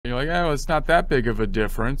like, oh, it's not that big of a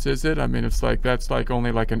difference, is it? I mean, it's like, that's like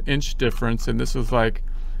only like an inch difference, and this was like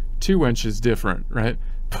 2 inches different, right?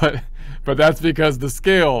 But that's because the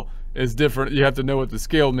scale is different. You have to know what the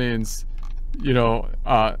scale means, you know,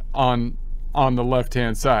 on the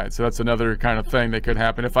left-hand side. So that's another kind of thing that could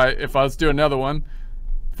happen. If let's do another one.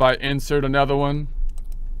 If I insert another one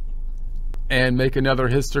and make another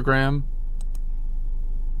histogram,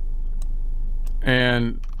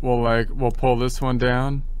 and we'll pull this one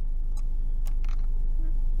down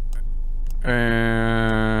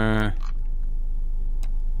and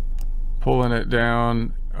pulling it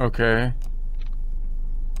down, okay.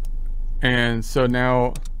 And so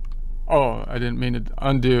now, oh, I didn't mean to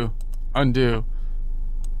undo.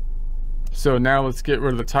 So now let's get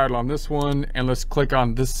rid of the title on this one, and let's click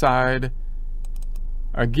on this side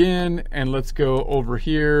again, and let's go over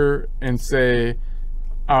here and say,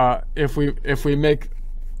 if we make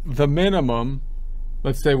the minimum,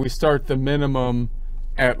 let's say we start the minimum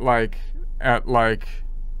at like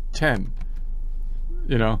 10,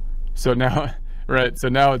 you know. So now, right, so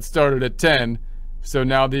now it started at 10. So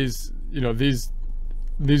now these, you know, these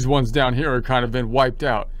ones down here are kind of been wiped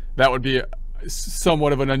out. That would be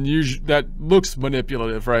somewhat of an unusual, that looks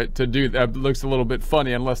manipulative, right? To do that looks a little bit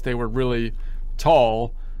funny unless they were really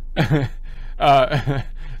tall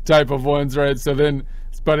type of ones, right? So then,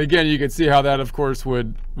 but again, you can see how that, of course,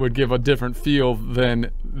 would give a different feel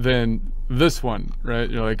than this one, right?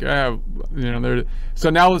 You're like, you know,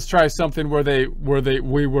 so now let's try something where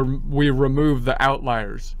we remove the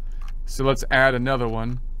outliers. So let's add another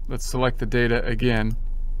one. Let's select the data again.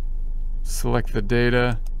 Select the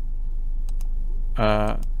data.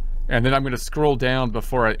 And then I'm going to scroll down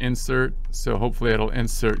before I insert. So hopefully it'll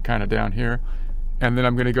insert kind of down here. And then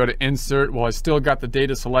I'm going to go to insert. Well, I still got the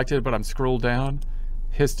data selected, but I'm scrolled down.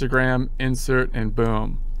 Histogram, insert, and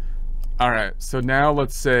boom. All right, so now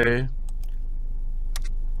let's say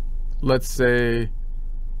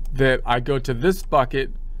that I go to this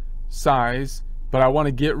bucket size, but I want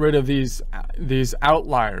to get rid of these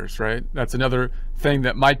outliers, right? That's another thing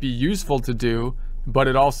that might be useful to do, but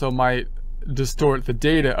it also might distort the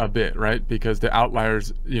data a bit, right? Because the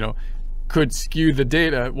outliers, you know, could skew the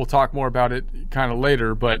data. We'll talk more about it kind of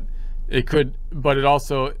later, but it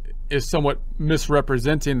also is somewhat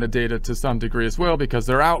misrepresenting the data to some degree as well, because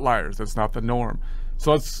they're outliers. That's not the norm.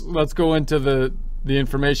 So let's go into the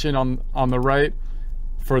information on the right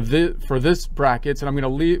for this brackets, and I'm going to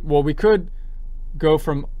leave. Well, we could go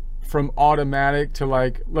from automatic to,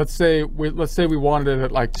 like, let's say we wanted it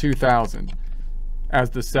at like 2000 as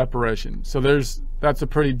the separation. So that's a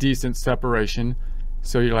pretty decent separation.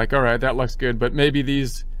 So you're like, all right, that looks good, but maybe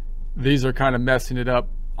these are kind of messing it up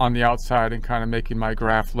on the outside and kind of making my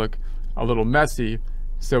graph look a little messy.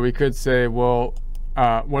 So we could say, well,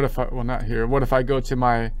 what if I go to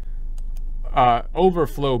my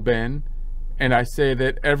overflow bin, and I say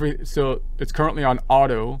that so it's currently on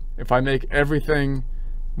auto. If I make everything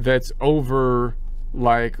that's over,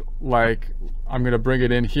 like I'm going to bring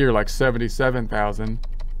it in here, like 77,000,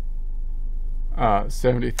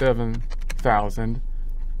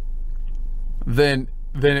 then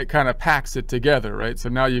it kind of packs it together, right? So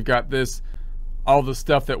now you've got this, all the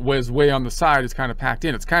stuff that was way on the side is kind of packed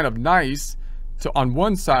in. It's kind of nice on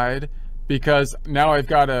one side, because now I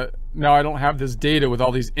don't have this data with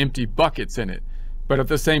all these empty buckets in it. But at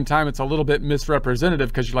the same time, it's a little bit misrepresentative,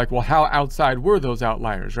 because you're like, well, how outside were those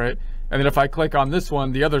outliers, right? And then if I click on this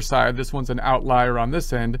one, the other side, this one's an outlier on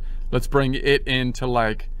this end. Let's bring it into,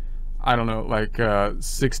 like, I don't know, like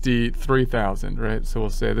 63,000, right? So we'll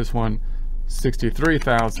say this one,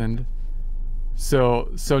 63,000. So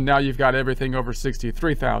now you've got everything over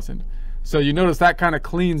 63,000. So you notice that kind of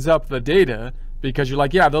cleans up the data, because you're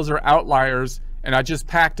like, yeah, those are outliers, and I just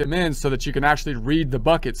packed them in so that you can actually read the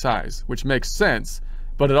bucket size, which makes sense,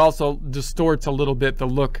 but it also distorts a little bit the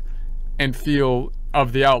look and feel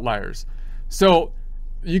of the outliers. So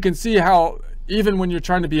you can see how even when you're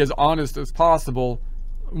trying to be as honest as possible,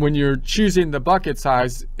 when you're choosing the bucket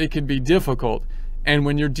size, it can be difficult. And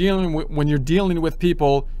when you're dealing with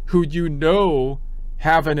people who you know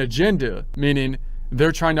have an agenda, meaning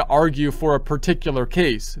they're trying to argue for a particular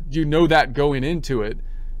case, you know that going into it,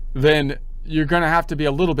 then you're going to have to be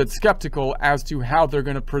a little bit skeptical as to how they're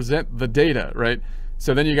going to present the data, right?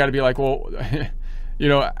 So then you got to be like, well, you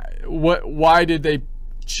know, why did they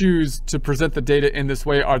choose to present the data in this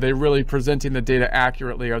way? Are they really presenting the data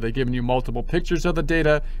accurately? Are they giving you multiple pictures of the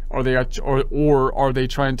data? Or are they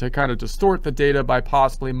trying to kind of distort the data by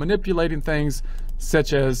possibly manipulating things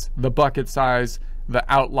such as the bucket size, the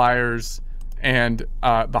outliers, and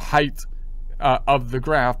the height of the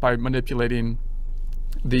graph by manipulating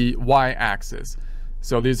the y-axis?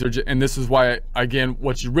 So these are, and this is why, again,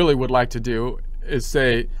 what you really would like to do is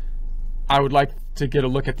say, I would like to get a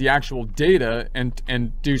look at the actual data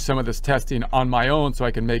and do some of this testing on my own, so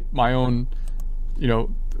I can make my own, you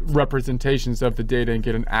know, representations of the data and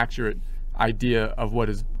get an accurate idea of what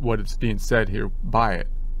is being said here by it.